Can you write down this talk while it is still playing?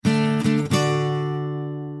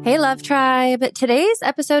Hey, Love Tribe. Today's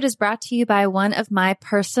episode is brought to you by one of my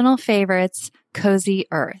personal favorites, Cozy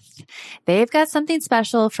Earth. They've got something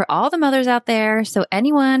special for all the mothers out there. So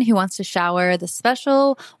anyone who wants to shower the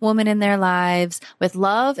special woman in their lives with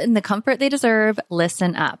love and the comfort they deserve,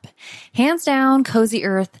 listen up. Hands down, Cozy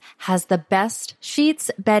Earth has the best sheets,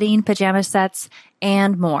 bedding, pajama sets,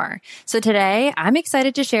 and more. So today, I'm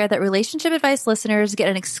excited to share that Relationship Advice listeners get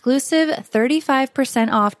an exclusive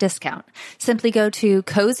 35% off discount. Simply go to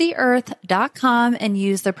CozyEarth.com and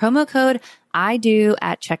use the promo code I do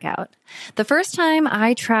at checkout. The first time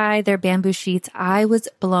I tried their bamboo sheets, I was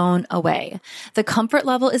blown away. The comfort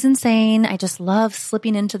level is insane. I just love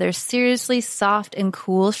slipping into their seriously soft and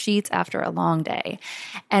cool sheets after a long day.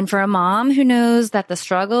 And for a mom who knows that the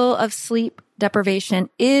struggle of sleep deprivation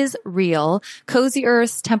is real, Cozy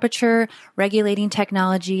Earth's temperature regulating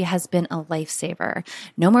technology has been a lifesaver.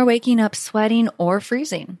 No more waking up sweating or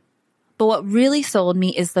freezing. But what really sold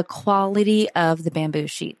me is the quality of the bamboo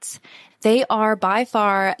sheets. They are by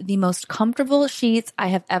far the most comfortable sheets I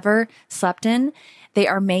have ever slept in. They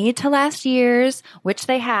are made to last years, which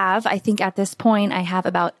they have. I think at this point, I have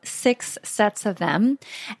about 6 sets of them.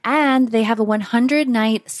 And they have a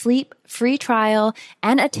 100-night sleep-free trial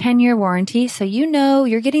and a 10-year warranty. So you know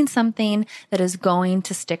you're getting something that is going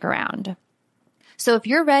to stick around. So if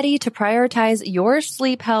you're ready to prioritize your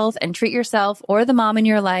sleep health and treat yourself or the mom in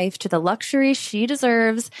your life to the luxury she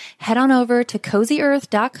deserves, head on over to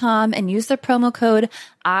CozyEarth.com and use the promo code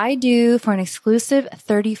I do for an exclusive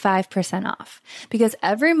 35% off. Because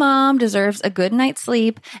every mom deserves a good night's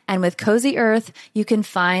sleep, and with Cozy Earth, you can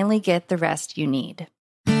finally get the rest you need.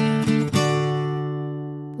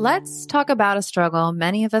 Let's talk about a struggle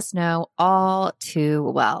many of us know all too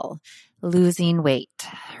well. Losing weight.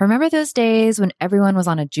 Remember those days when everyone was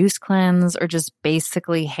on a juice cleanse or just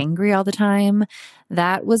basically hangry all the time?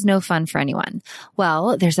 That was no fun for anyone.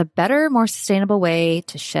 Well, there's a better, more sustainable way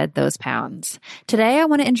to shed those pounds. Today, I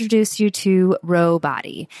want to introduce you to Ro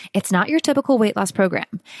Body. It's not your typical weight loss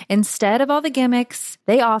program. Instead of all the gimmicks,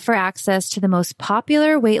 they offer access to the most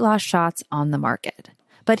popular weight loss shots on the market.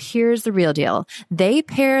 But here's the real deal. They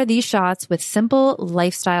pair these shots with simple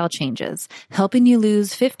lifestyle changes, helping you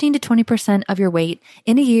lose 15 to 20% of your weight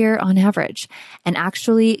in a year on average, and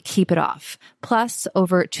actually keep it off. Plus,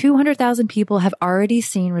 over 200,000 people have already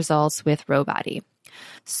seen results with Ro Body.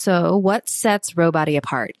 So what sets Ro Body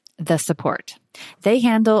apart? The support. They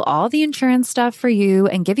handle all the insurance stuff for you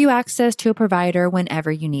and give you access to a provider whenever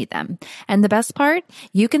you need them. And the best part,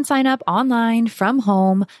 you can sign up online from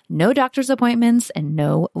home, no doctor's appointments and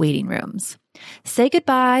no waiting rooms. Say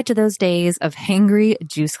goodbye to those days of hangry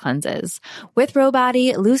juice cleanses. With Ro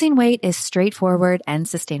Body, losing weight is straightforward and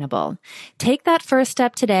sustainable. Take that first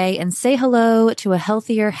step today and say hello to a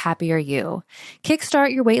healthier, happier you.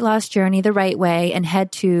 Kickstart your weight loss journey the right way and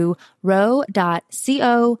head to ro.co/IDO.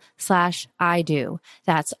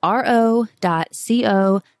 That's ro.co/IDO.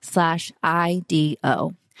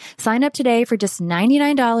 Sign up today for just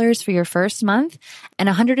 $99 for your first month and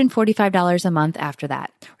 $145 a month after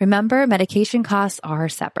that. Remember, medication costs are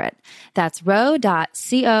separate. That's ro.co/IDO.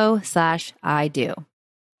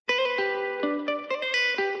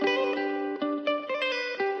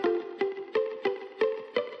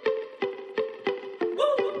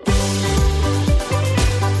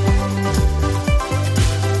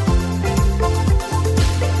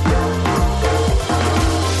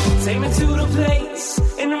 Take me to the place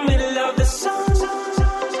in the middle of the sun.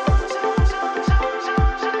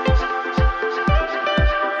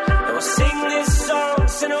 And we'll sing this song,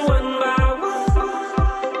 sing it one by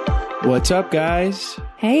one. What's up, guys?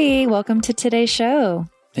 Hey, welcome to today's show.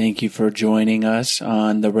 Thank you for joining us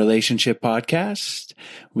on the Relationship Podcast.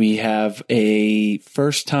 We have a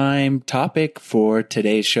first-time topic for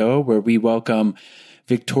today's show where we welcome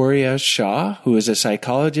Victoria Shaw, who is a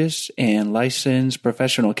psychologist and licensed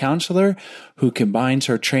professional counselor who combines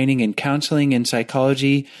her training in counseling and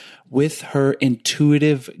psychology with her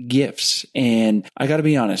intuitive gifts. And I got to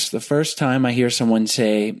be honest, the first time I hear someone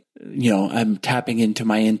say, I'm tapping into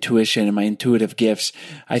my intuition and my intuitive gifts,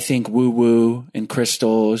 I think woo-woo and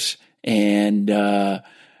crystals and,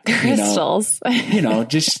 crystals,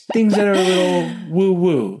 just things that are a little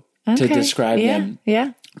woo-woo to describe them.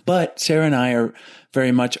 Yeah. But Sarah and I are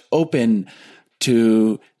very much open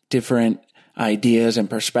to different ideas and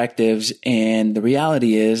perspectives. And the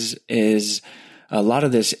reality is a lot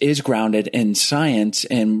of this is grounded in science.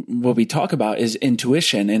 And what we talk about is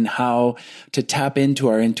intuition and how to tap into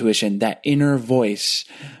our intuition, that inner voice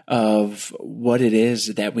of what it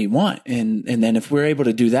is that we want. And then if we're able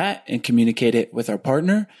to do that and communicate it with our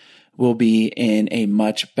partner, we'll be in a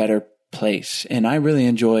much better place. And I really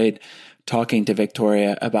enjoyed talking to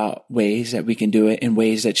Victoria about ways that we can do it and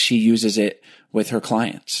ways that she uses it with her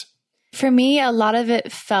clients. For me, a lot of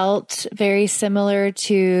it felt very similar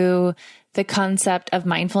to the concept of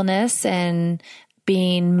mindfulness and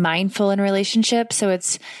being mindful in relationships. So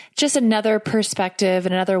it's just another perspective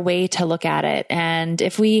and another way to look at it. And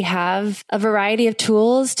if we have a variety of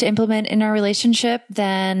tools to implement in our relationship,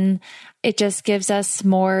 then it just gives us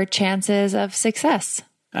more chances of success.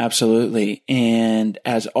 Absolutely. And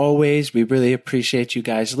as always, we really appreciate you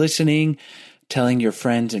guys listening, telling your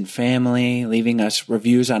friends and family, leaving us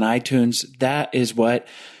reviews on iTunes. That is what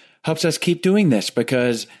helps us keep doing this,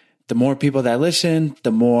 because the more people that listen,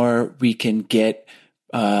 the more we can get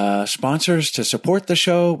sponsors to support the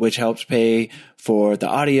show, which helps pay for the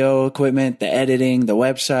audio equipment, the editing, the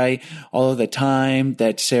website, all of the time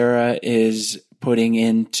that Sarah is putting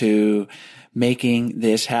into making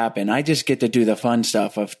this happen. I just get to do the fun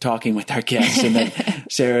stuff of talking with our guests, and then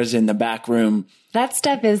Sarah's in the back room. That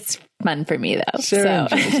stuff is fun for me, though. Sarah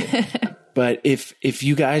enjoys it. But if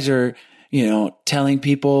you guys are, telling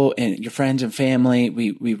people and your friends and family,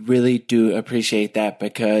 we really do appreciate that,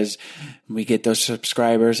 because we get those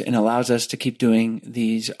subscribers and allows us to keep doing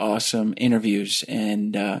these awesome interviews.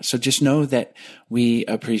 And so just know that we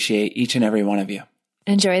appreciate each and every one of you.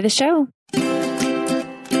 Enjoy the show.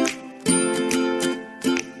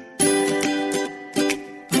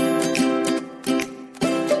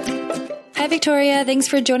 Hi, Victoria. Thanks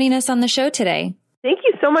for joining us on the show today. Thank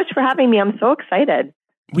you so much for having me. I'm so excited.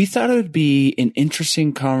 We thought it would be an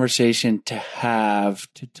interesting conversation to have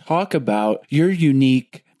to talk about your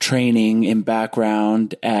unique training and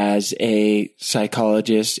background as a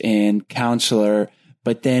psychologist and counselor,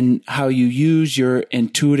 but then how you use your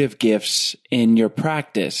intuitive gifts in your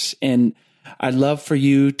practice. And I'd love for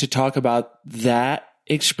you to talk about that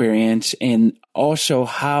experience, and also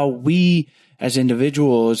how we as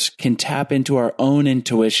individuals can tap into our own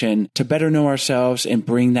intuition to better know ourselves and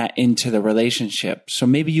bring that into the relationship. So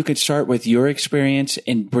maybe you could start with your experience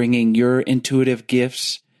in bringing your intuitive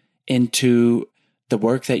gifts into the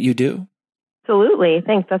work that you do. Absolutely.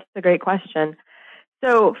 Thanks. That's a great question.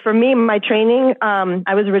 So for me, my training,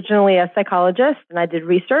 I was originally a psychologist, and I did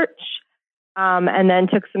research, and then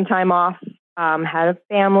took some time off, had a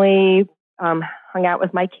family, hung out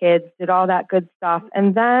with my kids, did all that good stuff.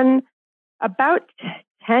 And then about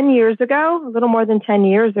 10 years ago, a little more than 10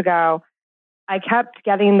 years ago, I kept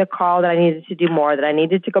getting the call that I needed to do more, that I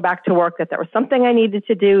needed to go back to work, that there was something I needed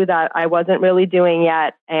to do that I wasn't really doing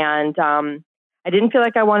yet. And I didn't feel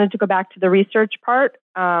like I wanted to go back to the research part.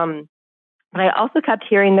 But I also kept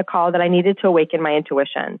hearing the call that I needed to awaken my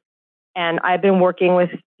intuition. And I've been working with,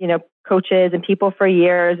 coaches and people for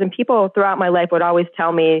years, and people throughout my life would always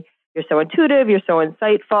tell me, "You're so intuitive, you're so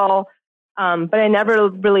insightful." But I never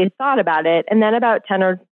really thought about it. And then about 10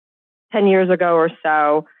 years ago or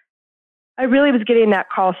so, I really was getting that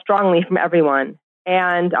call strongly from everyone.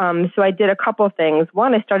 And so I did a couple of things.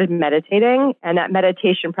 One, I started meditating, and that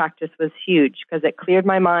meditation practice was huge because it cleared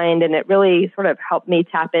my mind, and it really sort of helped me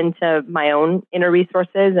tap into my own inner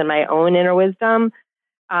resources and my own inner wisdom.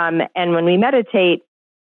 And when we meditate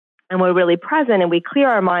and we're really present and we clear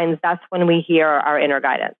our minds, that's when we hear our inner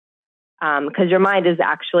guidance. Because your mind is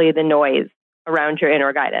actually the noise around your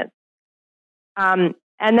inner guidance. And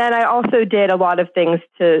then I also did a lot of things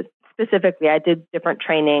specifically, I did different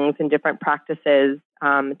trainings and different practices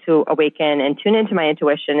to awaken and tune into my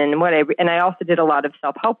intuition. And I also did a lot of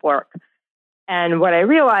self-help work. And what I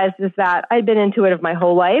realized is that I'd been intuitive my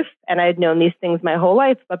whole life, and I'd known these things my whole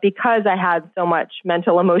life, but because I had so much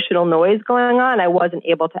mental, emotional noise going on, I wasn't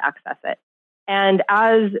able to access it. And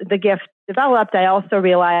as the gift developed, I also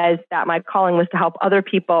realized that my calling was to help other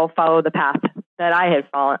people follow the path that I had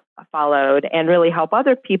followed, and really help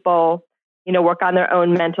other people, work on their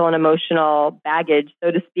own mental and emotional baggage,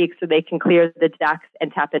 so to speak, so they can clear the decks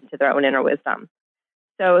and tap into their own inner wisdom.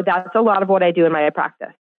 So that's a lot of what I do in my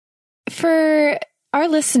practice. For our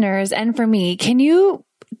listeners and for me, can you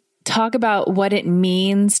talk about what it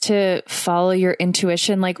means to follow your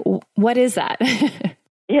intuition? Like, what is that?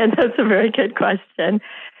 Yeah, that's a very good question.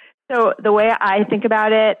 So the way I think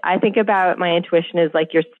about it, I think about my intuition as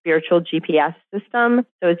like your spiritual GPS system.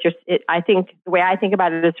 So I think the way I think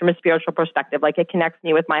about it is from a spiritual perspective, like it connects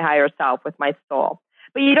me with my higher self, with my soul.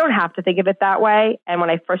 But you don't have to think of it that way. And when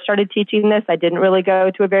I first started teaching this, I didn't really go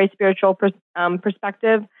to a very spiritual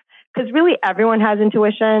perspective, because really everyone has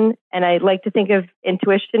intuition. And I like to think of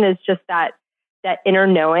intuition as just that inner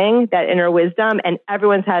knowing, that inner wisdom, and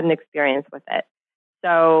everyone's had an experience with it.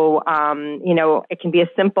 So, it can be as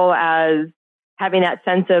simple as having that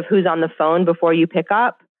sense of who's on the phone before you pick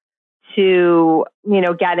up, to,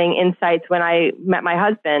 getting insights when I met my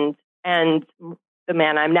husband and the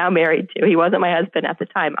man I'm now married to. He wasn't my husband at the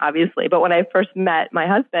time, obviously. But when I first met my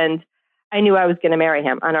husband, I knew I was going to marry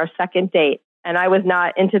him on our second date. And I was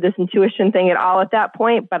not into this intuition thing at all at that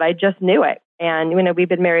point, but I just knew it. And, we've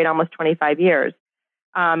been married almost 25 years.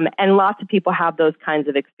 And lots of people have those kinds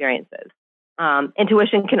of experiences.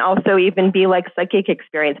 Intuition can also even be like psychic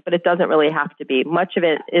experience, but it doesn't really have to be. Much of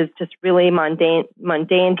it is just really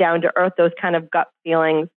mundane, down to earth, those kind of gut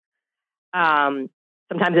feelings.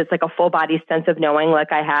 Sometimes it's like a full body sense of knowing,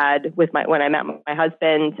 like I had when I met my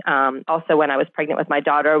husband. Also, when I was pregnant with my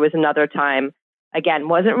daughter was another time. Again,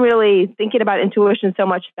 wasn't really thinking about intuition so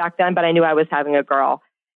much back then, but I knew I was having a girl.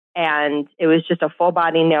 And it was just a full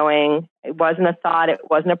body knowing. It wasn't a thought. It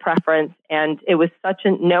wasn't a preference. And it was such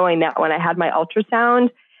a knowing that when I had my ultrasound,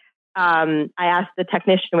 I asked the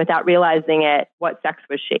technician without realizing it, what sex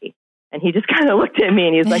was she? And he just kind of looked at me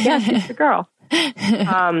and he was like, yeah, she's a girl.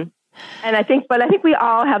 And I think we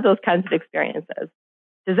all have those kinds of experiences.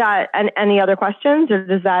 Does that, and any other questions, or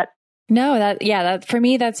does that? No, that for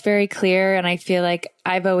me, that's very clear. And I feel like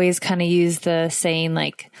I've always kind of used the saying,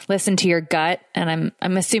 like, listen to your gut. And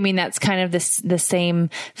I'm assuming that's kind of the same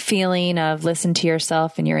feeling of listen to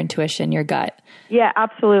yourself and your intuition, your gut. Yeah,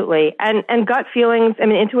 absolutely. And gut feelings,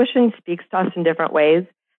 intuition speaks to us in different ways.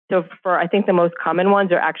 So I think the most common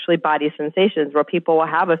ones are actually body sensations, where people will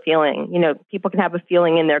have a feeling, people can have a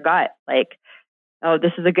feeling in their gut, like, oh,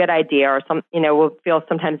 this is a good idea, or will feel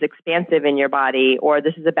sometimes expansive in your body, or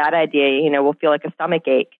this is a bad idea, will feel like a stomach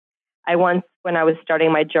ache. I once, when I was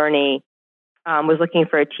starting my journey, was looking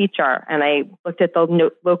for a teacher, and I looked at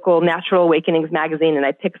the local Natural Awakenings magazine, and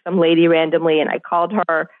I picked some lady randomly, and I called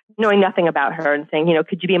her, knowing nothing about her, and saying,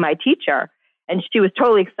 could you be my teacher? And she was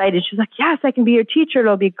totally excited. She was like, yes, I can be your teacher.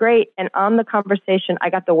 It'll be great. And on the conversation,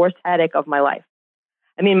 I got the worst headache of my life.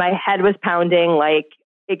 My head was pounding, like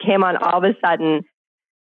it came on all of a sudden.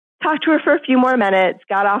 Talked to her for a few more minutes,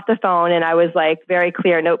 got off the phone, and I was like very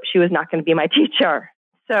clear, nope, she was not going to be my teacher.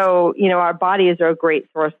 So, our bodies are a great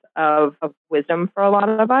source of wisdom for a lot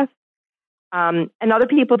of us. And other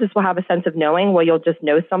people just will have a sense of knowing, where you'll just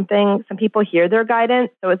know something. Some people hear their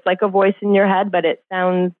guidance, so it's like a voice in your head, but it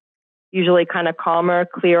sounds usually kind of calmer,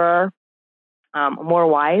 clearer, more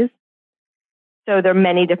wise. So there are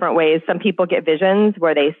many different ways. Some people get visions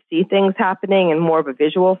where they see things happening in more of a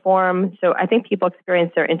visual form. So I think people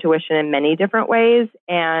experience their intuition in many different ways.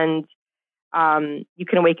 And you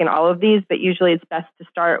can awaken all of these, but usually it's best to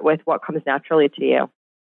start with what comes naturally to you.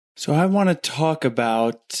 So I want to talk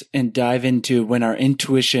about and dive into when our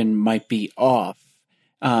intuition might be off.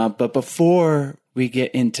 But before we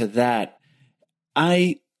get into that,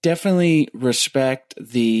 I definitely respect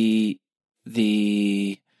the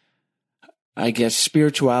I guess,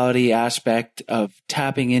 spirituality aspect of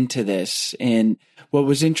tapping into this. And what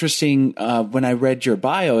was interesting when I read your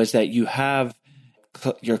bio is that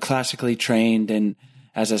you're classically trained, and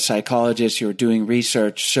as a psychologist, you're doing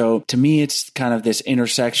research. So to me, it's kind of this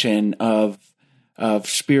intersection of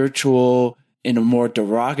spiritual in a more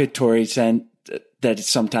derogatory sense that is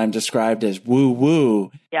sometimes described as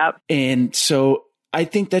woo-woo. Yep. And so I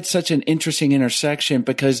think that's such an interesting intersection,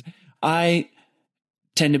 because I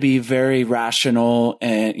tend to be very rational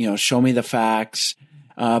and, show me the facts.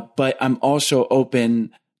 But I'm also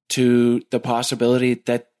open to the possibility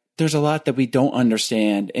that there's a lot that we don't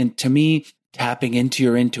understand. And to me, tapping into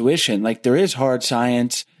your intuition, like there is hard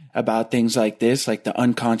science about things like this, like the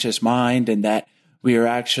unconscious mind, and that we are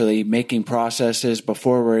actually making processes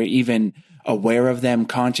before we're even aware of them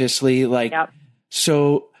consciously.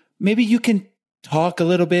 So maybe you can talk a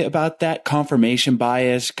little bit about that. Confirmation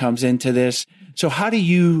bias comes into this. So how do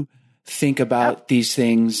you think about these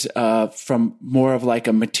things from more of like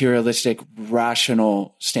a materialistic,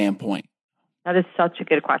 rational standpoint? That is such a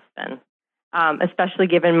good question, especially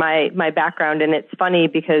given my background. And it's funny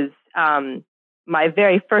because my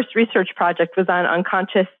very first research project was on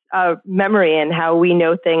unconscious memory and how we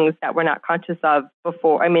know things that we're not conscious of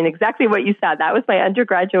before. Exactly what you said. That was my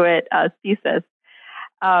undergraduate thesis.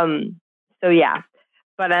 So yeah,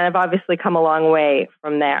 but I've obviously come a long way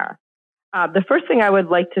from there. The first thing I would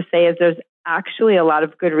like to say is there's actually a lot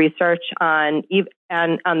of good research on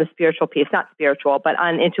the spiritual piece, not spiritual, but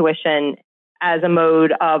on intuition as a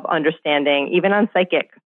mode of understanding, even on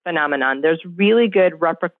psychic phenomenon. There's really good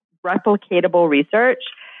replicatable research.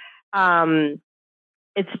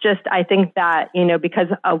 It's just, I think that, because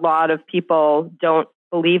a lot of people don't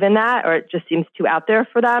believe in that, or it just seems too out there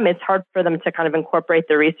for them, it's hard for them to kind of incorporate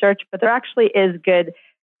the research, but there actually is good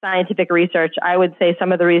scientific research. I would say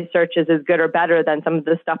some of the research is as good or better than some of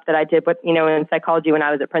the stuff that I did, in psychology when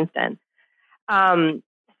I was at Princeton.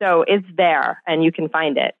 So it's there and you can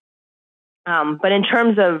find it. But in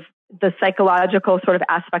terms of the psychological sort of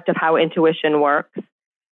aspect of how intuition works,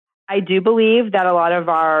 I do believe that a lot of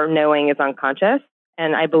our knowing is unconscious.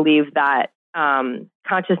 And I believe that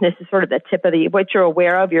consciousness is sort of the tip of what you're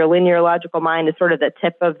aware of. Your linear logical mind is sort of the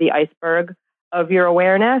tip of the iceberg of your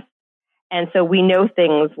awareness. And so we know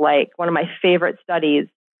things like one of my favorite studies,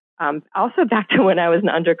 also back to when I was an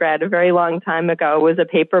undergrad a very long time ago, was a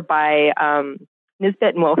paper by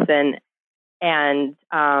Nisbet and Wilson. And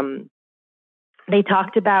they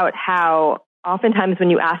talked about how oftentimes when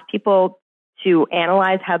you ask people to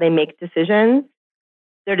analyze how they make decisions,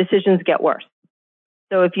 their decisions get worse.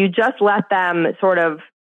 So if you just let them sort of,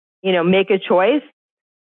 make a choice,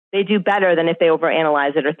 they do better than if they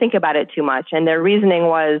overanalyze it or think about it too much. And their reasoning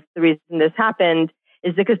was the reason this happened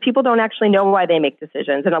is because people don't actually know why they make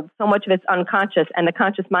decisions. And so much of it's unconscious, and the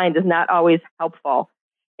conscious mind is not always helpful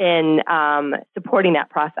in supporting that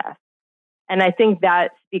process. And I think that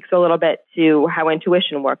speaks a little bit to how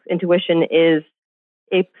intuition works. Intuition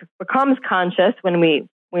it becomes conscious when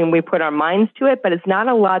we put our minds to it, but it's not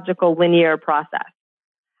a logical linear process.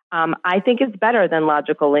 I think it's better than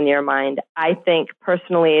logical linear mind. I think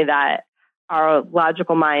personally that our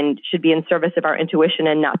logical mind should be in service of our intuition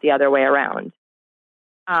and not the other way around.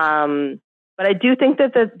 But I do think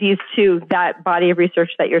that that body of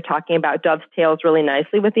research that you're talking about dovetails really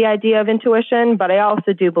nicely with the idea of intuition. But I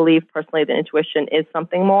also do believe personally that intuition is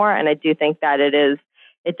something more. And I do think that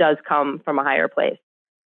it does come from a higher place.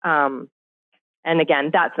 And again,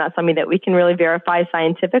 that's not something that we can really verify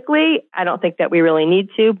scientifically. I don't think that we really need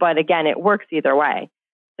to, but again, it works either way.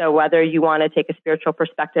 So whether you want to take a spiritual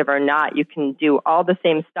perspective or not, you can do all the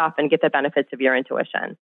same stuff and get the benefits of your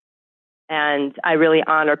intuition. And I really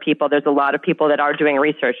honor people. There's a lot of people that are doing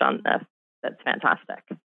research on this. That's fantastic.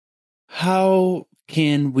 How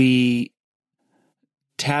can we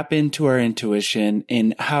tap into our intuition,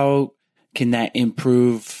 and how can that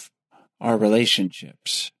improve our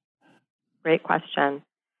relationships? Great question.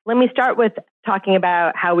 Let me start with talking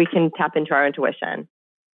about how we can tap into our intuition.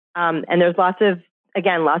 And there's lots of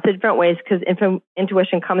different ways, because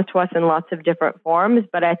intuition comes to us in lots of different forms.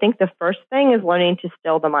 But I think the first thing is learning to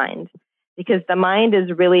still the mind, because the mind is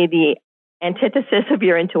really the antithesis of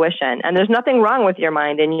your intuition. And there's nothing wrong with your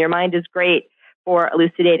mind, and your mind is great for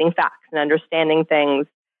elucidating facts and understanding things.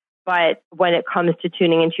 But when it comes to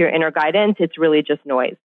tuning into your inner guidance, it's really just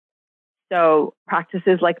noise. So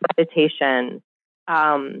practices like meditation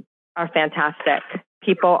are fantastic.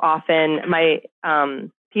 People often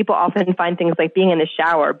find things like being in the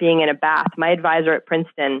shower, being in a bath. My advisor at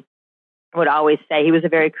Princeton would always say, he was a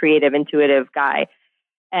very creative, intuitive guy.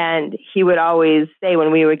 And he would always say,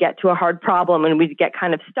 when we would get to a hard problem and we'd get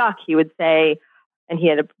kind of stuck, he would say, and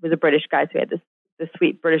was a British guy, so he had this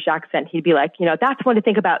sweet British accent. He'd be like, that's one to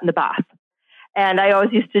think about in the bath. And I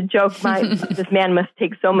always used to joke, this man must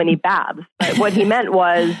take so many baths. But what he meant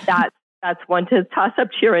was that's one to toss up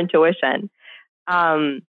to your intuition.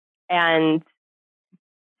 And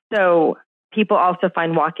so people also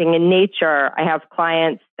find walking in nature. I have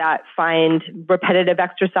clients that find repetitive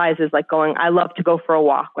exercises like I love to go for a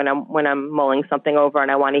walk when I'm mulling something over and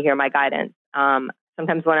I want to hear my guidance.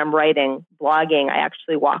 Sometimes when I'm writing, blogging, I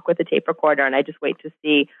actually walk with a tape recorder and I just wait to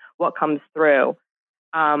see what comes through.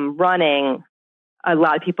 Running, a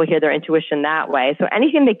lot of people hear their intuition that way. So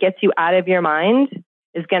anything that gets you out of your mind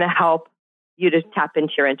is going to help you to tap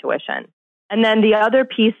into your intuition. And then the other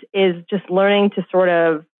piece is just learning to sort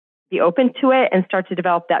of be open to it and start to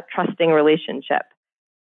develop that trusting relationship.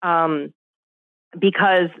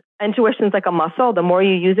 Because intuition is like a muscle. The more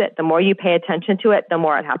you use it, the more you pay attention to it, the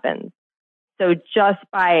more it happens. So just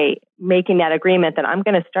by making that agreement that I'm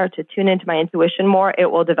going to start to tune into my intuition more,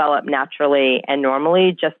 it will develop naturally and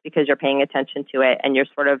normally, just because you're paying attention to it and you're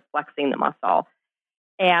sort of flexing the muscle.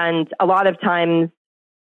 And a lot of times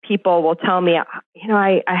people will tell me,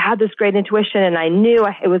 I had this great intuition and I knew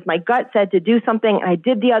it was my gut said to do something and I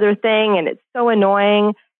did the other thing and it's so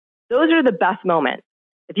annoying. Those are the best moments.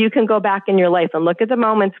 If you can go back in your life and look at the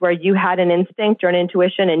moments where you had an instinct or an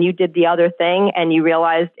intuition and you did the other thing and you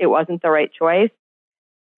realized it wasn't the right choice,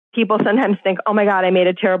 people sometimes think, oh my God, I made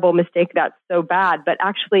a terrible mistake. That's so bad. But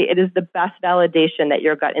actually, it is the best validation that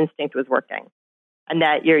your gut instinct was working and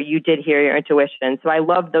that you did hear your intuition. So I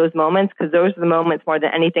love those moments, because those are the moments more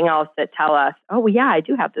than anything else that tell us, oh, well, yeah, I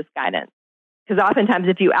do have this guidance. Because oftentimes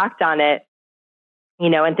if you act on it,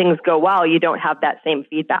 and things go well, you don't have that same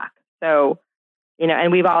feedback. So,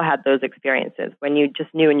 and we've all had those experiences when you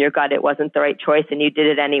just knew in your gut it wasn't the right choice and you did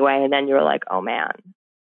it anyway. And then you were like, oh man.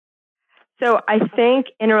 So I think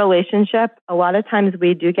in a relationship, a lot of times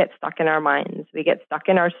we do get stuck in our minds. We get stuck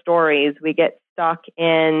in our stories. We get stuck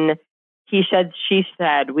in he said, she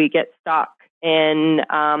said. We get stuck in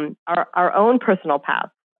our own personal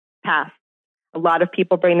past. A lot of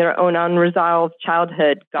people bring their own unresolved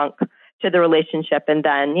childhood gunk to the relationship, and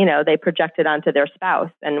then, they project it onto their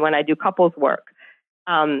spouse. And when I do couples work,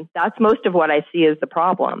 that's most of what I see is the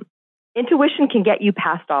problem. Intuition can get you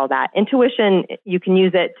past all that. Intuition, you can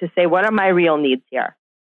use it to say, what are my real needs here?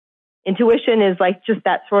 Intuition is like just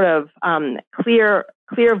that sort of clear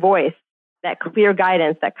voice, that clear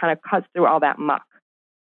guidance that kind of cuts through all that muck.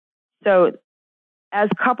 So as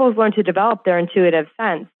couples learn to develop their intuitive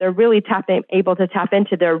sense, they're really able to tap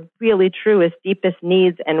into their really truest, deepest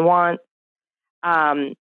needs and wants,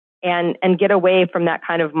 and get away from that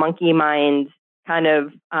kind of monkey mind kind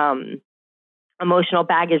of emotional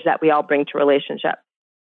baggage that we all bring to relationships.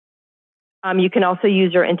 You can also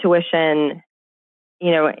use your intuition,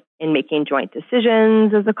 in making joint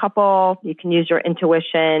decisions as a couple. You can use your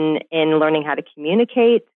intuition in learning how to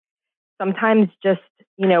communicate. Sometimes just,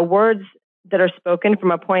 words that are spoken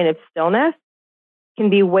from a point of stillness can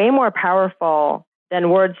be way more powerful than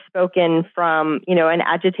words spoken from, an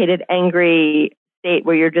agitated, angry state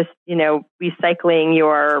where you're just, recycling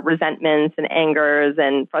your resentments and angers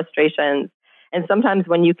and frustrations. And sometimes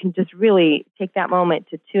when you can just really take that moment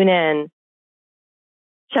to tune in,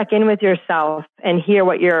 check in with yourself and hear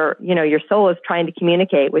what your soul is trying to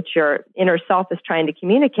communicate, which your inner self is trying to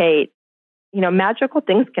communicate, magical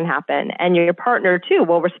things can happen. And your partner too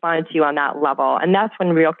will respond to you on that level. And that's when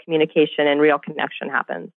real communication and real connection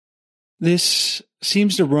happens. This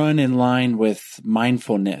seems to run in line with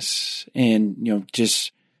mindfulness and,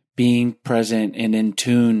 just being present and in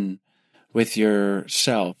tune with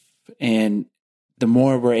yourself. And the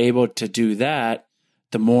more we're able to do that,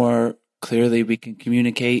 the more clearly we can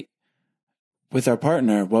communicate with our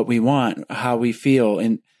partner what we want, how we feel.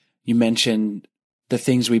 And you mentioned the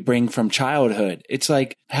things we bring from childhood. It's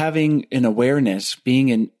like having an awareness,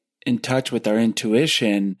 being in touch with our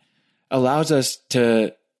intuition allows us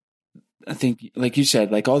to, I think, like you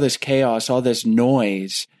said, like all this chaos, all this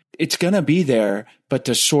noise, it's going to be there, but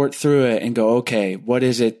to sort through it and go, okay, what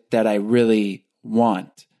is it that I really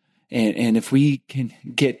want? And if we can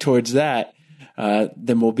get towards that,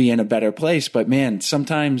 then we'll be in a better place. But man,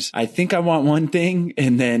 sometimes I think I want one thing,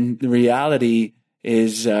 and then the reality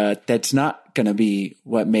is that's not going to be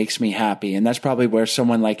what makes me happy. And that's probably where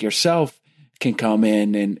someone like yourself can come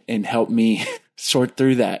in and help me sort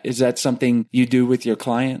through that. Is that something you do with your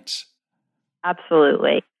clients?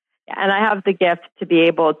 Absolutely. And I have the gift to be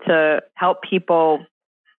able to help people,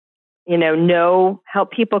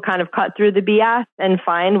 help people kind of cut through the BS and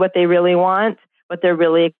find what they really want, what they're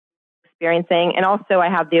really experiencing. And also I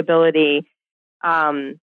have the ability,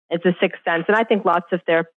 it's a sixth sense. And I think lots of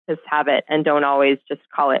therapists have it and don't always just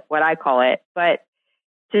call it what I call it, but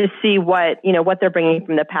to see what they're bringing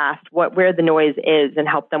from the past, where the noise is, and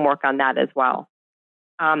help them work on that as well.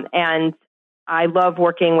 And I love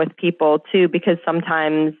working with people too, because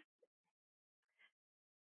sometimes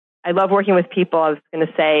I love working with people. I was going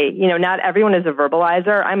to say, not everyone is a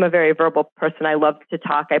verbalizer. I'm a very verbal person. I love to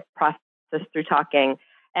talk. I process through talking.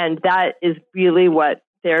 And that is really what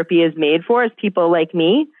therapy is made for, is people like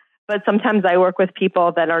me. But sometimes I work with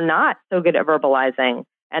people that are not so good at verbalizing,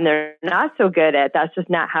 and they're not so good at, that's just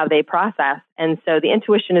not how they process. And so the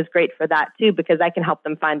intuition is great for that too, because I can help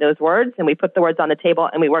them find those words, and we put the words on the table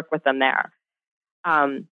and we work with them there.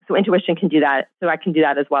 So intuition can do that. So I can do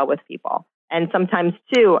that as well with people. And sometimes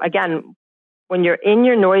too, again, when you're in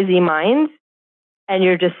your noisy mind and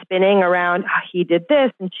you're just spinning around, he did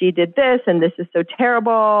this and she did this, and this is so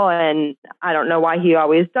terrible, and I don't know why he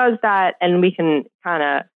always does that. And we can kind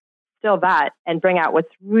of still that and bring out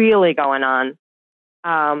what's really going on.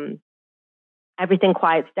 Everything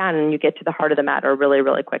quiets down and you get to the heart of the matter really,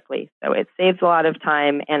 really quickly. So it saves a lot of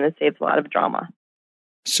time and it saves a lot of drama.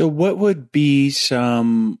 So what would be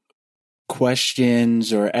some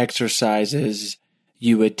questions or exercises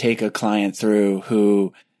you would take a client through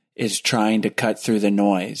who is trying to cut through the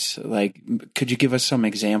noise? Like, could you give us some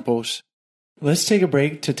examples? Let's take a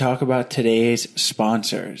break to talk about today's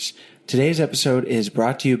sponsors. Today's episode is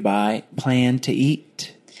brought to you by Plan to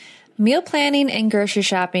Eat. Meal planning and grocery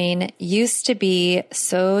shopping used to be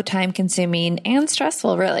so time consuming and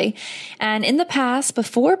stressful, really. And in the past,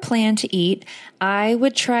 before Plan to Eat, I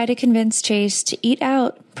would try to convince Chase to eat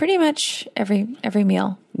out pretty much every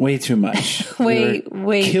meal. Way too much. way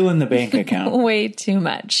killing the bank account. Way too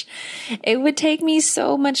much. It would take me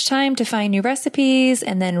so much time to find new recipes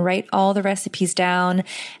and then write all the recipes down.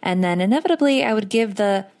 And then inevitably I would give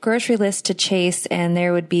the grocery list to Chase, and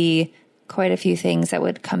there would be quite a few things that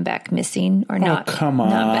would come back missing or not. Oh, come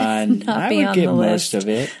on. Not I be would on get the most list. of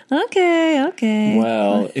it. Okay.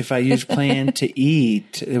 Well, if I used Plan to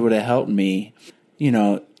Eat, it would have helped me. You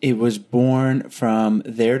know, it was born from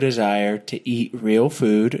their desire to eat real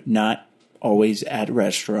food, not always at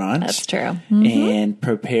restaurants. That's true. And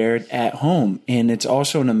prepared at home. And it's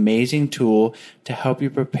also an amazing tool to help you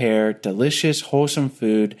prepare delicious, wholesome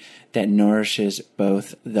food that nourishes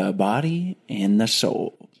both the body and the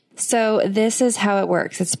soul. So this is how it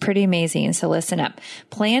works. It's pretty amazing. So listen up.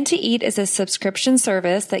 Plan to Eat is a subscription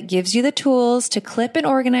service that gives you the tools to clip and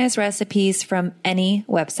organize recipes from any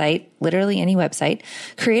website, literally any website,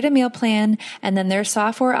 create a meal plan, and then their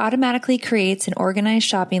software automatically creates an organized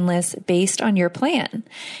shopping list based on your plan.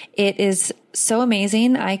 It is so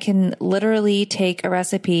amazing. I can literally take a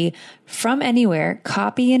recipe from anywhere,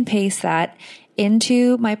 copy and paste that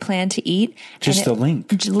into my Plan to Eat. Just the link.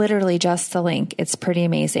 Literally just the link. It's pretty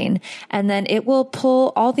amazing. And then it will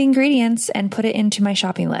pull all the ingredients and put it into my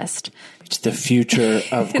shopping list. It's the future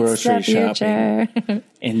of grocery shopping.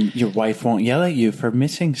 And your wife won't yell at you for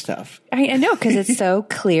missing stuff. I know, because it's so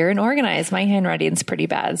clear and organized. My handwriting's pretty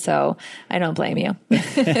bad, so I don't blame you.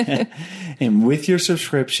 And with your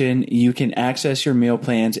subscription, you can access your meal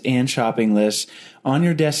plans and shopping lists on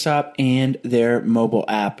your desktop and their mobile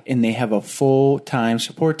app. And they have a full-time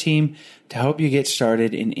support team to help you get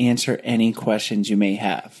started and answer any questions you may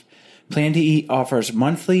have. Plan to Eat offers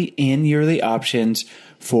monthly and yearly options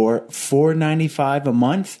for $4.95 a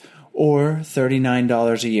month or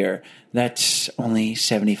 $39 a year. That's only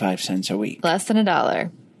 75 cents a week. Less than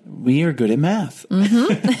 $1. We are good at math.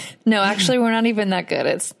 No, actually, we're not even that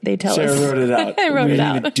good. They tell Sarah us. wrote it out. I wrote we it didn't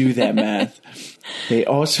out. even do that math. They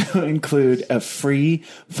also include a free,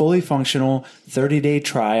 fully functional 30-day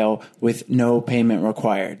trial with no payment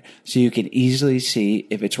required, so you can easily see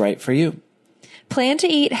if it's right for you. Plan to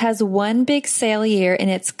Eat has one big sale a year and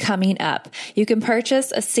it's coming up. You can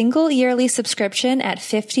purchase a single yearly subscription at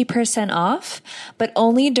 50% off, but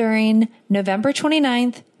only during November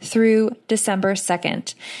 29th through December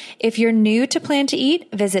 2nd. If you're new to Plan to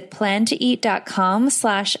Eat, visit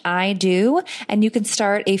plantoeat.com/IDO and you can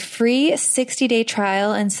start a free 60-day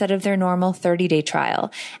trial instead of their normal 30-day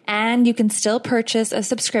trial. And you can still purchase a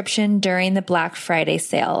subscription during the Black Friday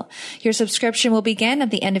sale. Your subscription will begin at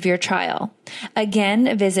the end of your trial.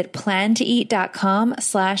 Again, visit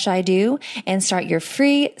plantoeat.com/IDO and start your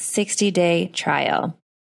free 60-day trial.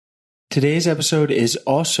 Today's episode is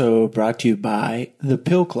also brought to you by The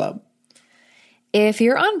Pill Club. If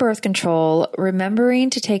you're on birth control, remembering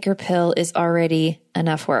to take your pill is already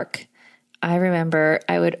enough work. I remember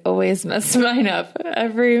I would always mess mine up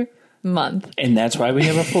every month. And that's why we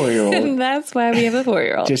have a 4-year-old. And that's why we have a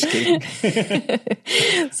 4-year-old. Just kidding.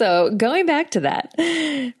 So going back to that,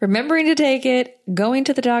 remembering to take it, going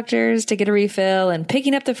to the doctors to get a refill, and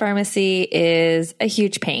picking up the pharmacy is a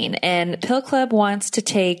huge pain. And Pill Club wants to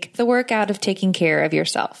take the work out of taking care of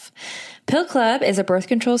yourself. Pill Club is a birth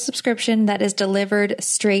control subscription that is delivered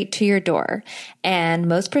straight to your door. And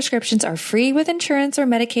most prescriptions are free with insurance or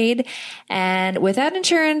Medicaid. And without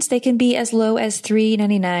insurance, they can be as low as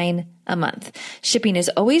 $3.99 a month. Shipping is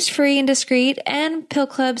always free and discreet, and Pill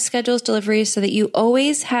Club schedules deliveries so that you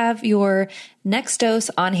always have your next dose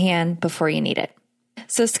on hand before you need it.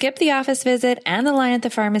 So skip the office visit and the line at the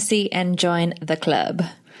pharmacy and join the club.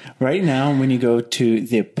 Right now, when you go to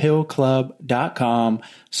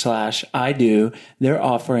thepillclub.com/IDO, they're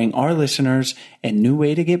offering our listeners a new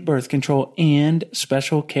way to get birth control and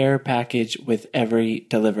special care package with every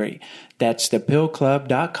delivery. That's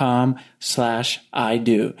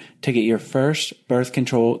thepillclub.com/IDO to get your first birth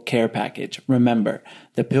control care package. Remember,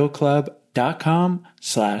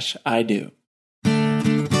 thepillclub.com/IDO.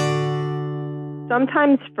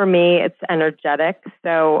 Sometimes for me, it's energetic.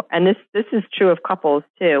 So, and this is true of couples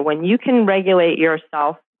too. When you can regulate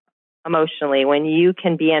yourself emotionally, when you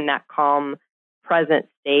can be in that calm, present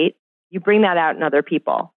state, you bring that out in other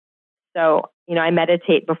people. So, I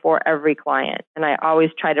meditate before every client, and I always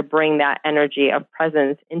try to bring that energy of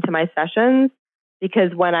presence into my sessions,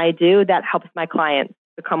 because when I do, that helps my clients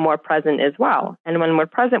become more present as well. And when we're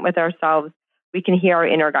present with ourselves, we can hear our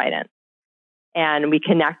inner guidance. And we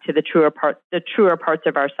connect to the truer parts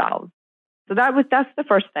of ourselves. So that's the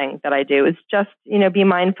first thing that I do, is just, be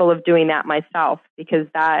mindful of doing that myself, because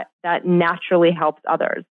that naturally helps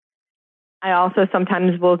others. I also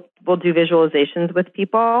sometimes will do visualizations with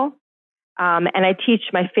people. And I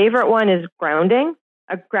teach, my favorite one is grounding.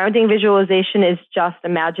 A grounding visualization is just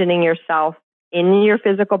imagining yourself in your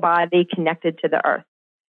physical body connected to the earth.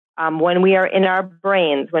 When we are in our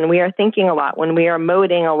brains, when we are thinking a lot, when we are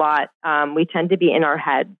moding a lot, we tend to be in our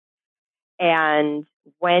head. And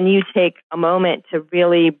when you take a moment to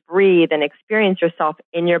really breathe and experience yourself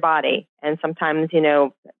in your body. And sometimes,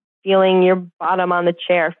 feeling your bottom on the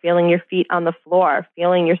chair, feeling your feet on the floor,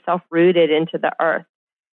 feeling yourself rooted into the earth,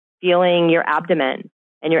 feeling your abdomen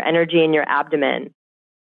and your energy in your abdomen.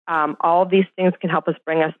 All of these things can help us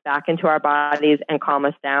bring us back into our bodies and calm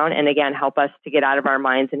us down. And again, help us to get out of our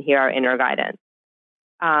minds and hear our inner guidance.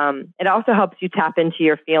 It also helps you tap into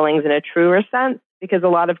your feelings in a truer sense, because a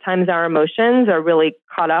lot of times our emotions are really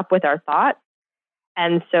caught up with our thoughts.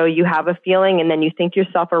 And so you have a feeling and then you think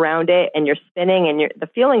yourself around it and you're spinning and the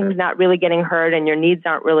feeling is not really getting heard and your needs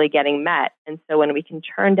aren't really getting met. And so when we can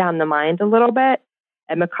turn down the mind a little bit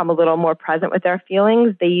and become a little more present with our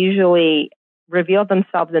feelings, they usually reveal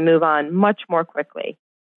themselves and move on much more quickly.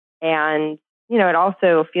 And, it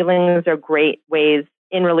also, feelings are great ways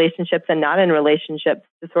in relationships and not in relationships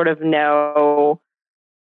to sort of know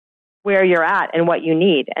where you're at and what you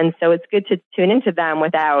need. And so it's good to tune into them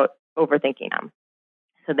without overthinking them,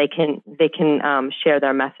 so they can share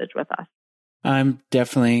their message with us. I'm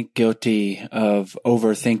definitely guilty of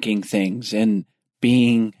overthinking things and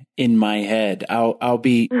being in my head. I'll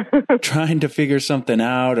be trying to figure something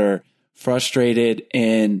out or frustrated,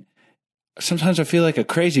 and sometimes I feel like a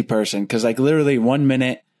crazy person, because like literally 1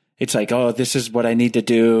 minute it's like, oh, this is what I need to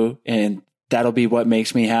do and that'll be what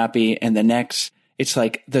makes me happy, and the next it's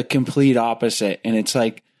like the complete opposite, and it's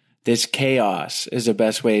like this chaos is the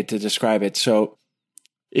best way to describe it. So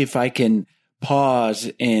if I can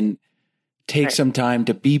pause and take some time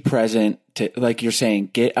to be present, to, like you're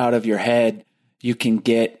saying, get out of your head, you can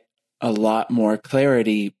get a lot more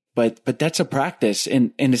clarity. But that's a practice,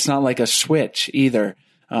 and it's not like a switch either.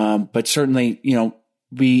 But certainly,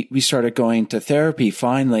 we started going to therapy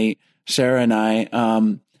finally, Sarah and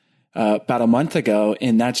I, about a month ago,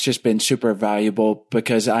 and that's just been super valuable,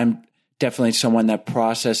 because I'm definitely someone that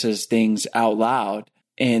processes things out loud.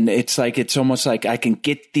 And it's almost like I can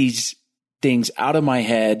get these things out of my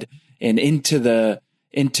head and into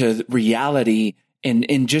reality. And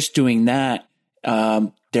in just doing that,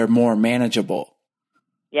 they're more manageable.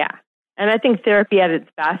 Yeah. And I think therapy at its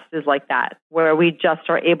best is like that, where we just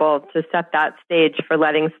are able to set that stage for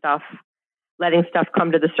letting stuff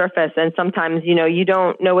come to the surface. And sometimes, you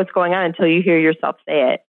don't know what's going on until you hear yourself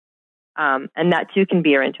say it. And that too can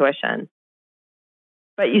be your intuition.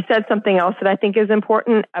 But you said something else that I think is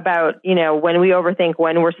important about, when we overthink,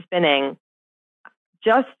 when we're spinning,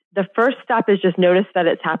 just the first step is just notice that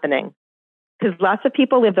it's happening. Because lots of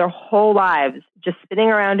people live their whole lives just spinning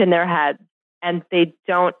around in their heads, and they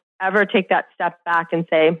don't ever take that step back and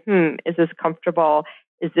say, is this comfortable?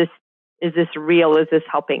 Is this real? Is this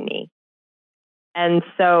helping me? And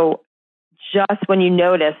so just when you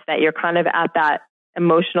notice that you're kind of at that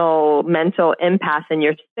emotional, mental impasse and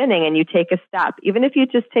you're spinning and you take a step, even if you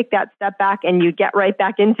just take that step back and you get right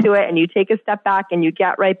back into it, and you take a step back and you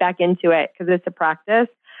get right back into it, because it's a practice.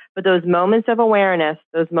 But those moments of awareness,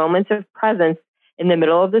 those moments of presence in the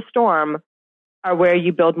middle of the storm are where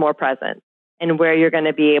you build more presence, and where you're going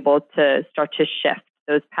to be able to start to shift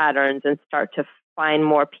those patterns and start to find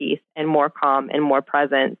more peace and more calm and more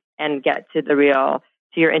presence, and get to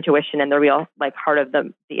your intuition and the real heart of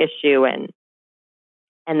the issue and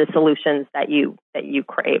the solutions that you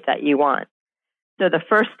crave, that you want. So the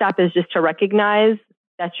first step is just to recognize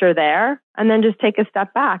that you're there, and then just take a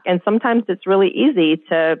step back. And sometimes it's really easy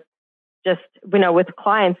to just, with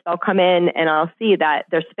clients, they'll come in and I'll see that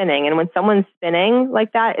they're spinning. And when someone's spinning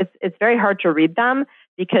like that, it's very hard to read them,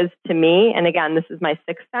 because to me, and again, this is my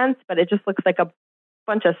sixth sense, but it just looks like a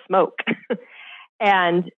bunch of smoke.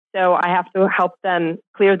 And so I have to help them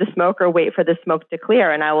clear the smoke or wait for the smoke to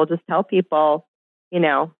clear. And I will just tell people,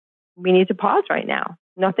 we need to pause right now.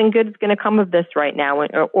 Nothing good is going to come of this right now.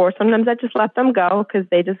 Or sometimes I just let them go because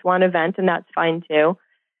they just want to vent, and that's fine too.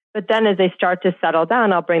 But then as they start to settle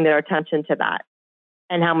down, I'll bring their attention to that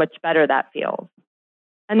and how much better that feels.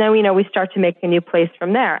 And then, we start to make a new place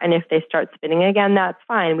from there. And if they start spinning again, that's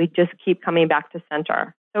fine. We just keep coming back to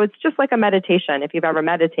center. So it's just like a meditation. If you've ever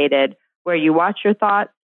meditated, where you watch your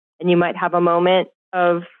thoughts and you might have a moment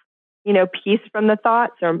of, peace from the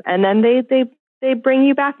thoughts, and then they bring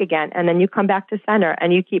you back again. And then you come back to center,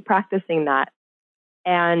 and you keep practicing that.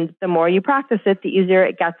 And the more you practice it, the easier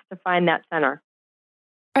it gets to find that center.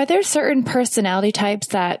 Are there certain personality types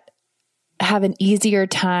that have an easier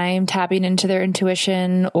time tapping into their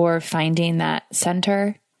intuition or finding that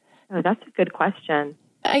center? Oh, that's a good question.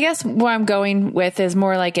 I guess what I'm going with is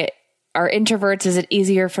more like are introverts, is it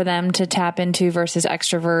easier for them to tap into versus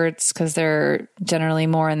extroverts because they're generally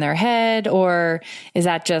more in their head? Or is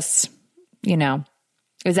that just,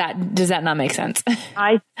 Does that not make sense?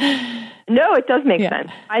 No, it does make sense.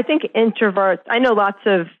 I think introverts, I know lots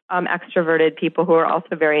of extroverted people who are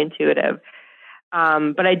also very intuitive.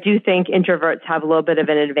 But I do think introverts have a little bit of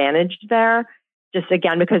an advantage there, just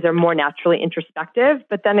again, because they're more naturally introspective.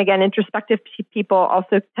 But then again, introspective people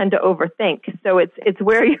also tend to overthink. So it's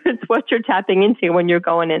what you're tapping into when you're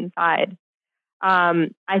going inside.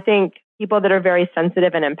 I think people that are very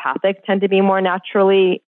sensitive and empathic tend to be more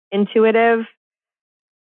naturally intuitive.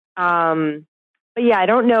 But yeah, I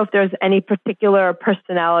don't know if there's any particular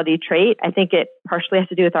personality trait. I think it partially has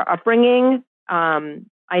to do with our upbringing.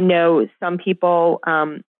 I know some people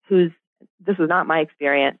this was not my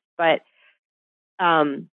experience, but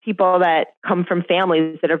people that come from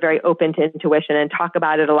families that are very open to intuition and talk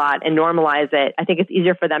about it a lot and normalize it, I think it's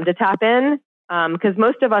easier for them to tap in because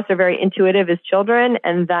most of us are very intuitive as children.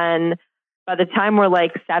 And then by the time we're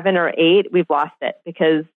like 7 or 8, we've lost it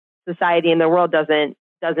because society and the world doesn't,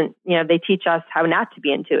 they teach us how not to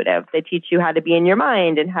be intuitive. They teach you how to be in your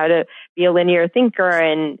mind and how to be a linear thinker,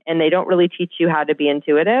 and they don't really teach you how to be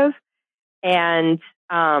intuitive. And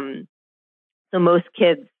so most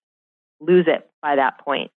kids lose it by that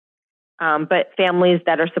point. But families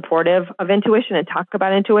that are supportive of intuition and talk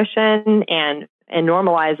about intuition and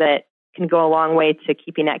normalize it can go a long way to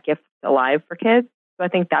keeping that gift alive for kids. So I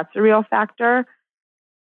think that's a real factor.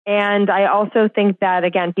 And I also think that,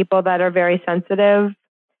 again, people that are very sensitive,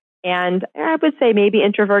 and I would say maybe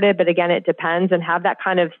introverted, but again, it depends, and have that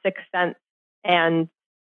kind of sixth sense and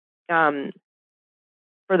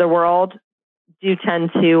for the world do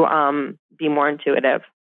tend to be more intuitive.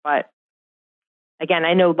 But again,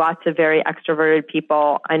 I know lots of very extroverted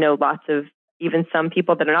people. I know lots of even some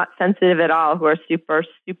people that are not sensitive at all who are super,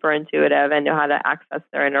 super intuitive and know how to access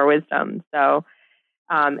their inner wisdom. So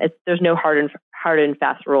there's no hard and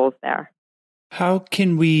fast rules there. How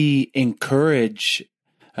can we encourage,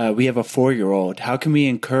 we have a 4-year-old, how can we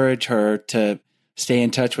encourage her to stay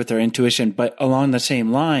in touch with her intuition? But along the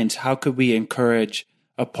same lines, how could we encourage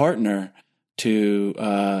a partner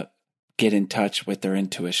to get in touch with their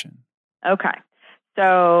intuition? Okay.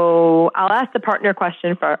 So I'll answer the partner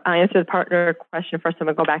question first. I'm going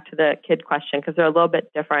to go back to the kid question because they're a little bit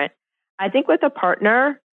different. I think with a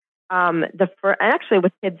partner, actually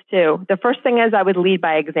with kids too, the first thing is I would lead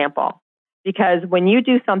by example. Because when you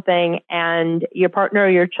do something and your partner or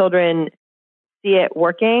your children see it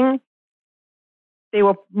working, they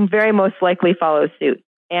will very most likely follow suit.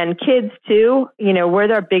 And kids too, we're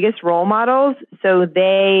their biggest role models. So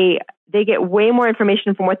they get way more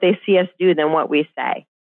information from what they see us do than what we say.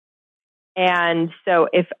 And so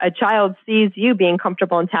if a child sees you being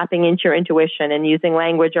comfortable and tapping into your intuition and using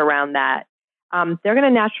language around that, they're going to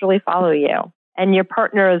naturally follow you and your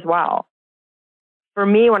partner as well. For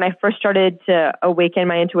me, when I first started to awaken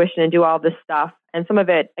my intuition and do all this stuff, and some of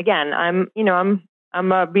it, again, I'm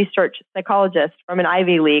a research psychologist from an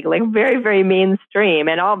Ivy League, like very, very mainstream.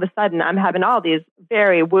 And all of a sudden I'm having all these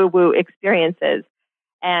very woo-woo experiences.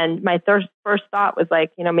 And my first thought was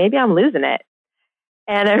like, maybe I'm losing it.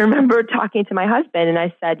 And I remember talking to my husband and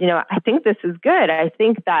I said, I think this is good. I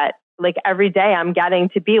think that like every day I'm getting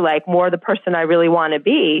to be like more the person I really want to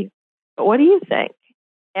be. But what do you think?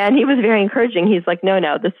 And he was very encouraging. He's like, no,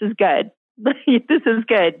 this is good. This is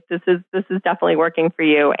good. This is definitely working for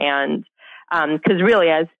you. And because really,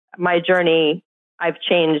 as my journey, I've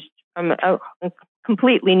changed. I'm a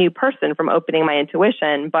completely new person from opening my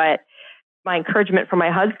intuition. But my encouragement from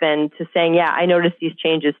my husband to saying, yeah, I noticed these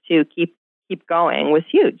changes too. Keep going was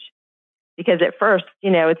huge. Because at first,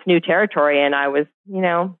 it's new territory, and I was,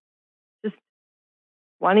 just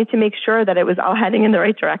wanting to make sure that it was all heading in the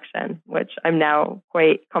right direction, which I'm now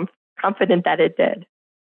quite confident that it did.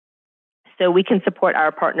 So we can support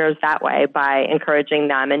our partners that way by encouraging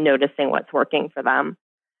them and noticing what's working for them.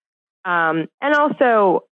 And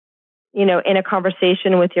also, in a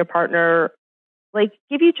conversation with your partner, like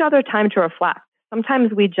give each other time to reflect.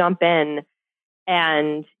 Sometimes we jump in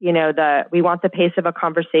and, we want the pace of a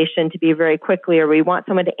conversation to be very quickly, or we want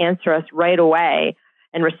someone to answer us right away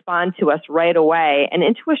and respond to us right away. And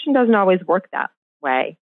intuition doesn't always work that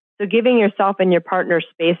way. So giving yourself and your partner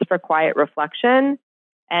space for quiet reflection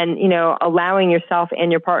and, allowing yourself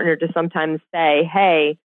and your partner to sometimes say,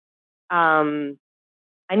 hey, I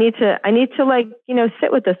need to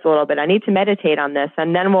sit with this a little bit. I need to meditate on this,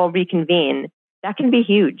 and then we'll reconvene. That can be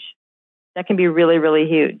huge. That can be really, really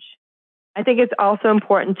huge. I think it's also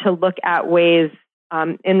important to look at ways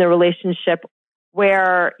in the relationship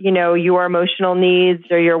where, your emotional needs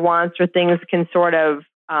or your wants or things can sort of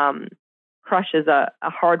crush is a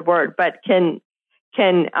hard word, but can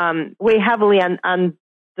weigh heavily on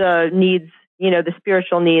the needs, the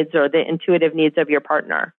spiritual needs or the intuitive needs of your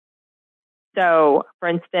partner. So, for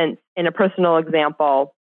instance, in a personal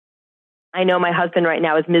example, I know my husband right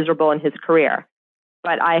now is miserable in his career,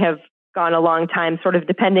 but I have gone a long time sort of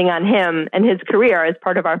depending on him and his career as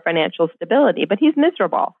part of our financial stability, but he's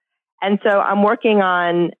miserable. And so I'm working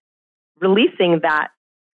on releasing that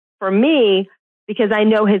for me because I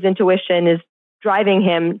know his intuition is driving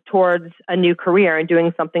him towards a new career and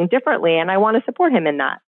doing something differently. And I want to support him in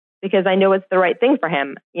that because I know it's the right thing for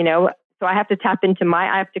him, So I have to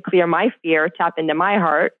I have to clear my fear, tap into my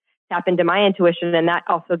heart, tap into my intuition, and that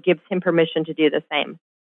also gives him permission to do the same.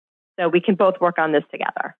 So we can both work on this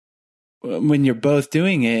together. When you're both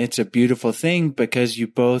doing it, it's a beautiful thing because you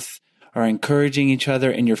both are encouraging each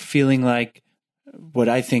other and you're feeling like what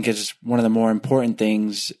I think is one of the more important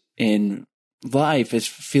things in life is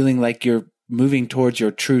feeling like you're moving towards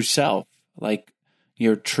your true self, like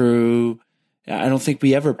your true, I don't think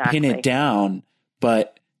we ever pin it down,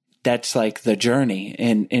 but that's like the journey.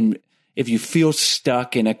 And if you feel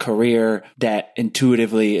stuck in a career that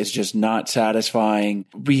intuitively is just not satisfying,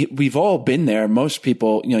 we've all been there. Most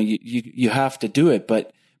people, you have to do it,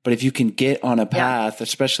 but if you can get on a path,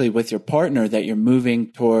 especially with your partner, that you're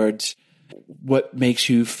moving towards what makes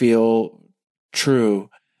you feel true,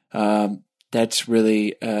 that's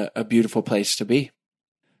really a beautiful place to be.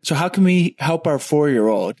 So how can we help our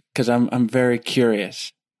 4-year-old? Because I'm very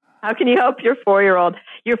curious. How can you help your 4-year-old?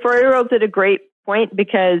 Your 4-year-old's at a great point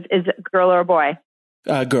because is it a girl or a boy?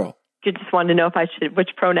 Girl. You just wanted to know which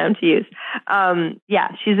pronoun to use.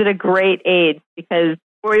 She's at a great age because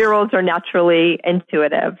 4-year-olds are naturally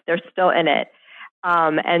intuitive. They're still in it.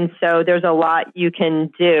 And so there's a lot you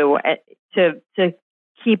can do to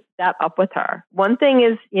keep that up with her. One thing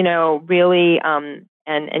is, really,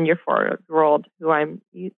 and your 4-year-old, who I'm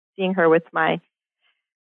seeing her with my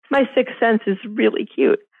sixth sense is really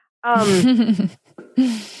cute.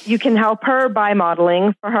 You can help her by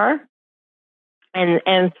modeling for her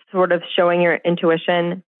and sort of showing your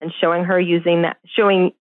intuition and showing her using that,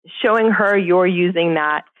 showing her you're using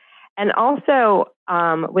that. And also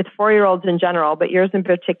with 4-year-olds in general, but yours in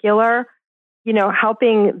particular,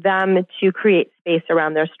 helping them to create space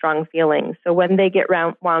around their strong feelings. So when they get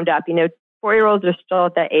wound up, 4-year-olds are still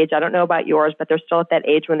at that age. I don't know about yours, but they're still at that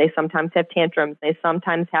age when they sometimes have tantrums. They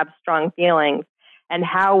sometimes have strong feelings. And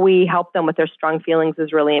how we help them with their strong feelings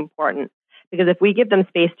is really important. Because if we give them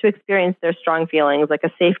space to experience their strong feelings, like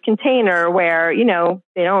a safe container where,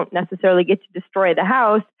 they don't necessarily get to destroy the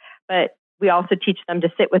house, but we also teach them to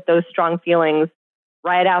sit with those strong feelings,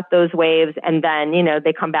 ride out those waves, and then,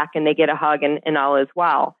 they come back and they get a hug and all is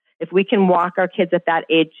well. If we can walk our kids at that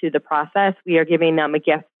age through the process, we are giving them a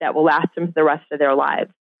gift that will last them for the rest of their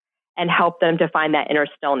lives and help them to find that inner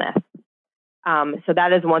stillness. So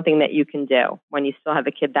that is one thing that you can do when you still have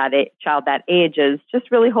a child that age is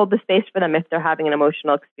just really hold the space for them if they're having an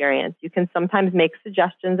emotional experience. You can sometimes make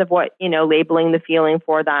suggestions of what, labeling the feeling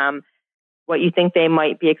for them, what you think they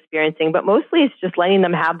might be experiencing, but mostly it's just letting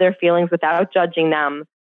them have their feelings without judging them,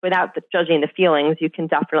 without judging the feelings. You can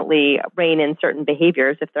definitely rein in certain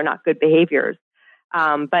behaviors if they're not good behaviors.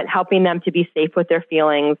 But helping them to be safe with their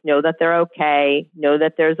feelings, know that they're okay, know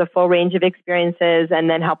that there's a full range of experiences, and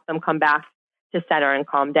then help them come back to center and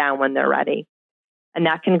calm down when they're ready. And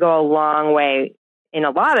that can go a long way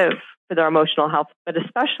for their emotional health, but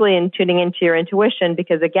especially in tuning into your intuition,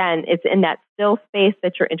 because again, it's in that still space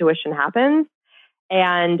that your intuition happens.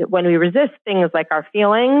 And when we resist things like our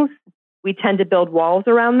feelings, we tend to build walls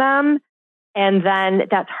around them. And then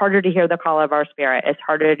that's harder to hear the call of our spirit. It's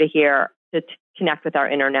harder to connect with our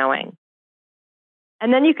inner knowing.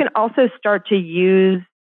 And then you can also start to use,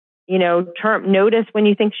 notice when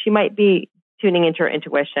you think she might be tuning into her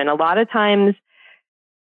intuition. A lot of times,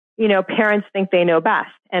 parents think they know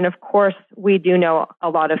best. And of course, we do know a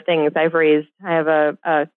lot of things. I have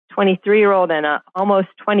a 23-year-old and a almost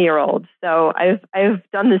 20-year-old. So I've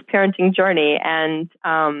done this parenting journey and,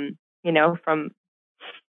 from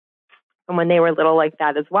when they were little like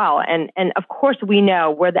that as well. And of course, we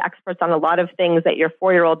know we're the experts on a lot of things that your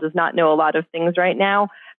 4-year-old does not know a lot of things right now,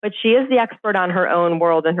 but she is the expert on her own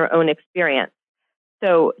world and her own experience.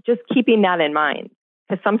 So just keeping that in mind,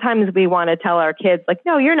 because sometimes we want to tell our kids like,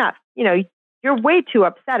 no, you're not, you're way too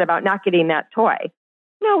upset about not getting that toy.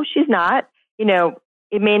 No, she's not.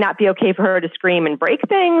 It may not be okay for her to scream and break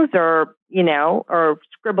things or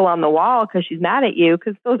scribble on the wall because she's mad at you,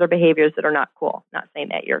 because those are behaviors that are not cool. Not saying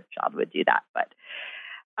that your child would do that, but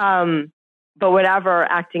whatever,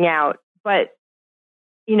 acting out. But,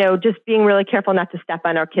 just being really careful not to step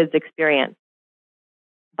on our kids' experience.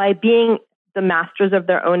 By being the masters of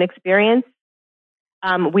their own experience,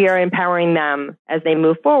 we are empowering them as they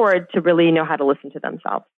move forward to really know how to listen to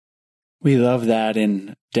themselves. We love that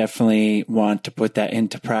and definitely want to put that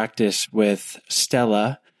into practice with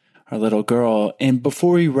Stella, our little girl. And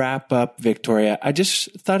before we wrap up, Victoria, I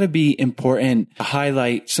just thought it'd be important to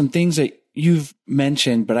highlight some things that you've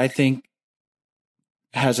mentioned, but I think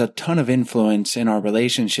has a ton of influence in our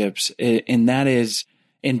relationships. And that is,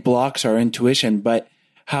 and blocks our intuition, but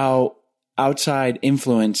how outside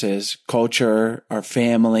influences, culture, our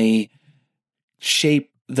family,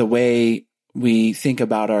 shape the way we think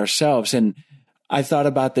about ourselves. And I thought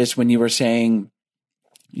about this when you were saying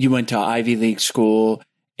you went to Ivy League school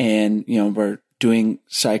and, we're doing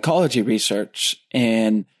psychology research,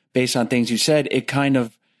 and based on things you said,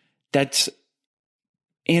 that's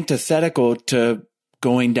antithetical to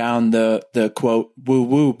going down the quote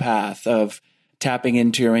woo-woo path of tapping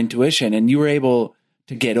into your intuition. And you were able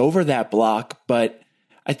to get over that block. But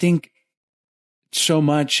I think so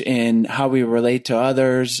much in how we relate to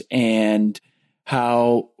others and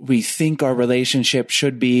how we think our relationship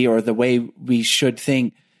should be, or the way we should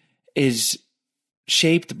think, is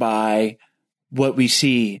shaped by what we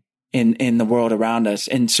see in the world around us.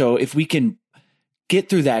 And so if we can get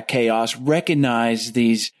through that chaos, recognize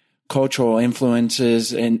these cultural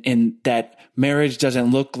influences, and that marriage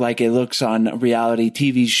doesn't look like it looks on a reality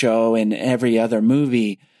TV show and every other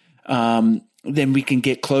movie, then we can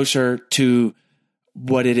get closer to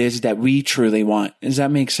what it is that we truly want. Does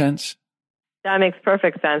that make sense? That makes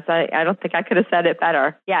perfect sense. I don't think I could have said it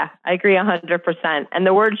better. Yeah, I agree 100%. And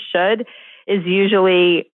the word should is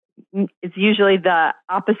usually the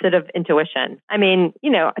opposite of intuition. I mean,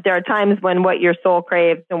 there are times when what your soul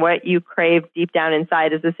craves and what you crave deep down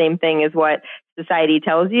inside is the same thing as what society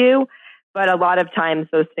tells you. But a lot of times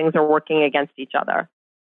those things are working against each other,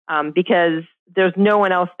 because there's no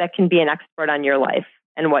one else that can be an expert on your life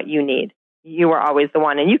and what you need. You are always the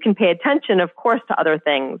one. And you can pay attention, of course, to other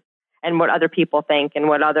things and what other people think and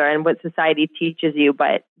what society teaches you.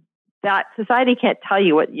 But that society can't tell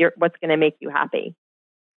you what's going to make you happy.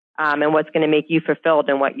 And what's going to make you fulfilled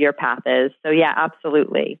and what your path is. So yeah,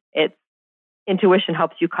 absolutely. Intuition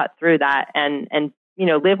helps you cut through that and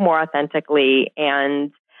live more authentically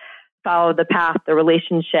and follow the path, the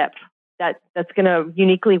relationship that's going to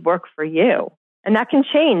uniquely work for you. And that can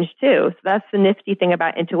change too. So that's the nifty thing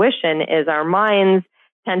about intuition, is our minds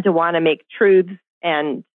tend to want to make truths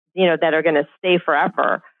and, that are going to stay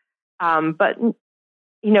forever. But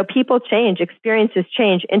people change, experiences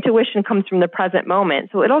change. Intuition comes from the present moment.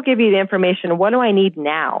 So it'll give you the information. What do I need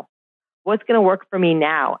now? What's going to work for me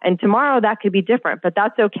now? And tomorrow that could be different, but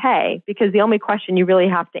that's okay, because the only question you really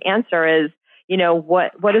have to answer is,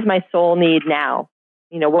 what does my soul need now?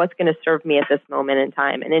 What's going to serve me at this moment in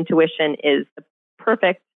time? And intuition is the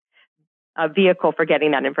perfect vehicle for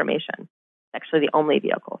getting that information. Actually, the only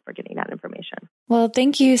vehicle for getting that information. Well,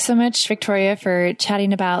 thank you so much, Victoria, for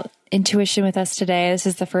chatting about intuition with us today. This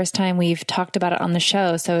is the first time we've talked about it on the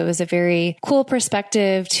show, so it was a very cool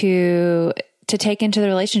perspective to take into the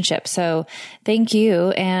relationship. So thank you.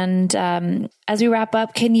 And as we wrap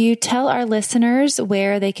up, can you tell our listeners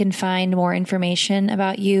where they can find more information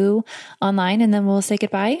about you online, and then we'll say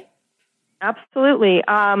goodbye? Absolutely.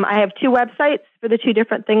 I have two websites for the two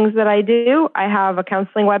different things that I do. I have a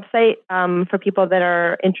counseling website for people that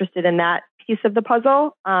are interested in that piece of the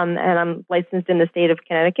puzzle, and I'm licensed in the state of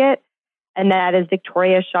Connecticut, and that is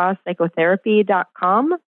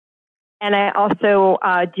victoriashawpsychotherapy.com. And I also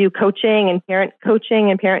do coaching and parent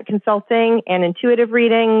consulting and intuitive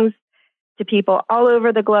readings to people all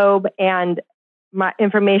over the globe. And my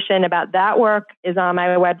information about that work is on my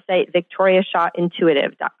website,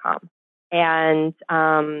 victoriashawintuitive.com. And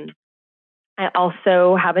I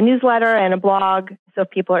also have a newsletter and a blog. So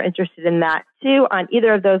if people are interested in that too, on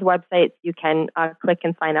either of those websites, you can click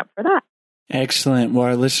and sign up for that. Excellent. Well,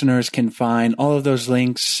 our listeners can find all of those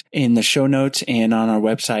links in the show notes and on our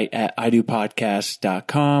website at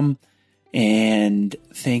idopodcast.com. And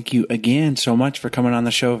thank you again so much for coming on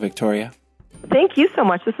the show, Victoria. Thank you so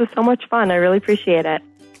much. This was so much fun. I really appreciate it.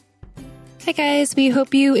 Hi guys, we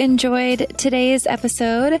hope you enjoyed today's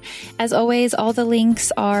episode. As always, all the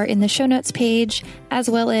links are in the show notes page as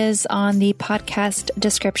well as on the podcast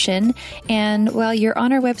description. And while you're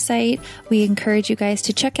on our website, we encourage you guys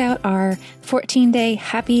to check out our 14-day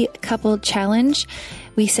Happy Couple Challenge.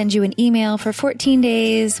 We send you an email for 14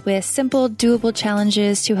 days with simple, doable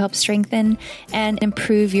challenges to help strengthen and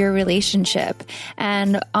improve your relationship.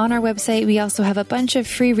 And on our website, we also have a bunch of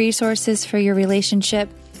free resources for your relationship,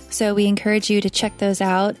 So we encourage you to check those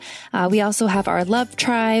out. We also have our Love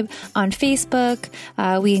Tribe on Facebook.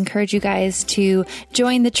 We encourage you guys to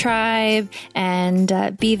join the tribe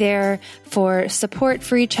and be there for support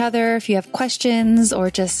for each other. If you have questions or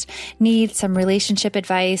just need some relationship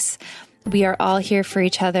advice, we are all here for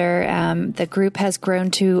each other. The group has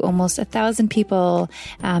grown to almost 1,000 people,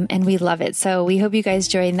 and we love it. So we hope you guys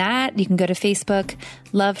join that. You can go to Facebook,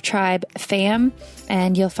 Love Tribe Fam,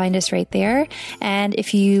 and you'll find us right there. And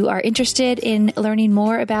if you are interested in learning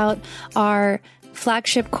more about our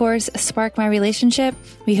flagship course, Spark My Relationship,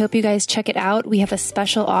 we hope you guys check it out. We have a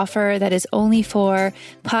special offer that is only for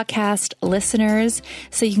podcast listeners.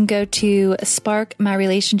 So you can go to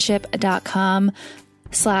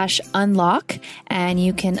sparkmyrelationship.com/unlock, and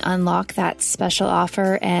you can unlock that special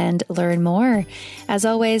offer and learn more. As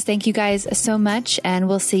always, thank you guys so much, and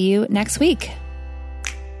we'll see you next week.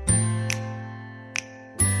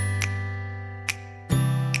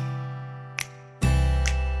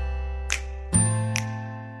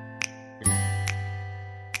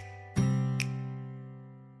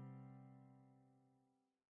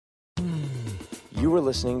 You were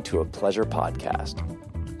listening to a Pleasure Podcast.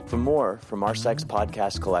 For more from our Sex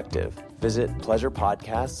Podcast Collective, visit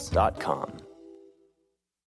pleasurepodcasts.com.